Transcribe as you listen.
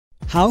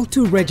How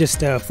to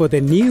register for the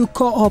new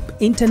Co-op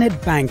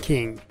Internet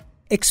Banking.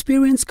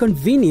 Experience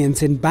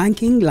convenience in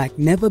banking like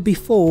never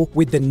before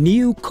with the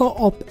new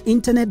Co-op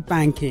Internet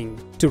Banking.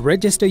 To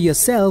register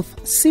yourself,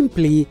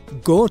 simply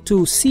go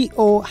to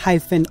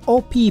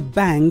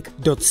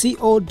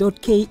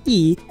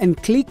co-opbank.co.ke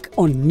and click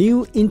on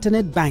New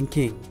Internet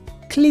Banking.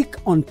 Click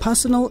on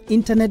Personal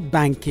Internet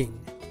Banking.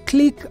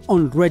 Click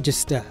on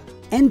Register.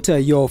 Enter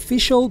your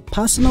official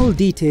personal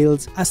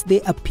details as they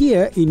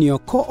appear in your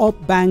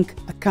Co-op Bank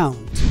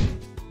account.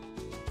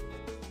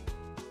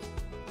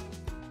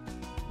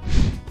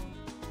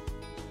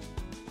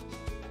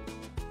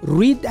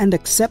 Read and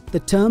accept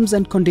the terms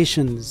and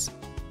conditions.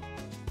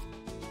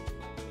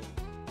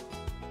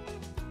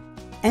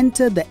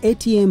 Enter the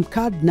ATM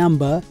card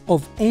number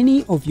of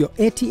any of your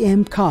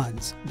ATM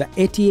cards, the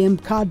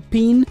ATM card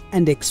PIN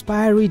and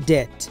expiry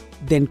date.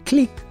 Then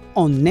click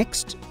on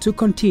Next to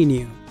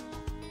continue.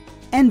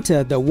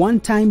 Enter the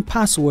one-time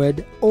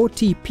password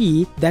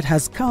OTP that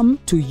has come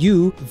to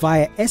you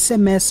via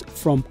SMS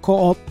from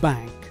Co-op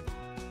Bank.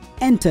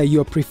 Enter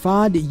your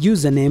preferred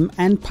username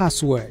and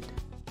password.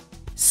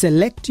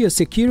 Select your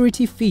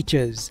security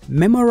features.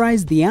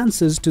 Memorize the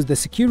answers to the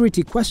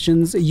security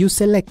questions you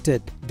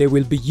selected. They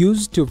will be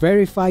used to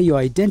verify your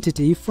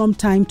identity from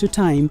time to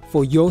time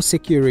for your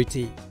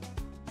security.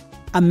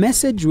 A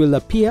message will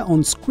appear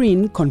on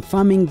screen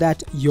confirming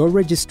that your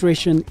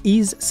registration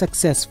is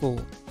successful.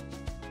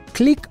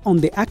 Click on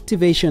the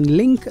activation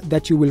link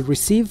that you will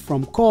receive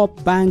from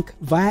Co-op Bank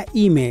via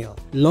email.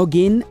 Log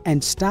in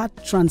and start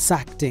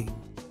transacting.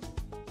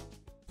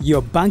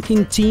 Your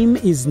banking team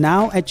is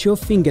now at your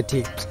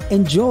fingertips.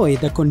 Enjoy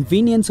the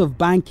convenience of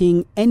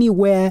banking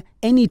anywhere,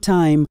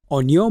 anytime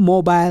on your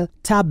mobile,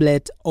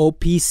 tablet or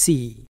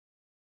PC.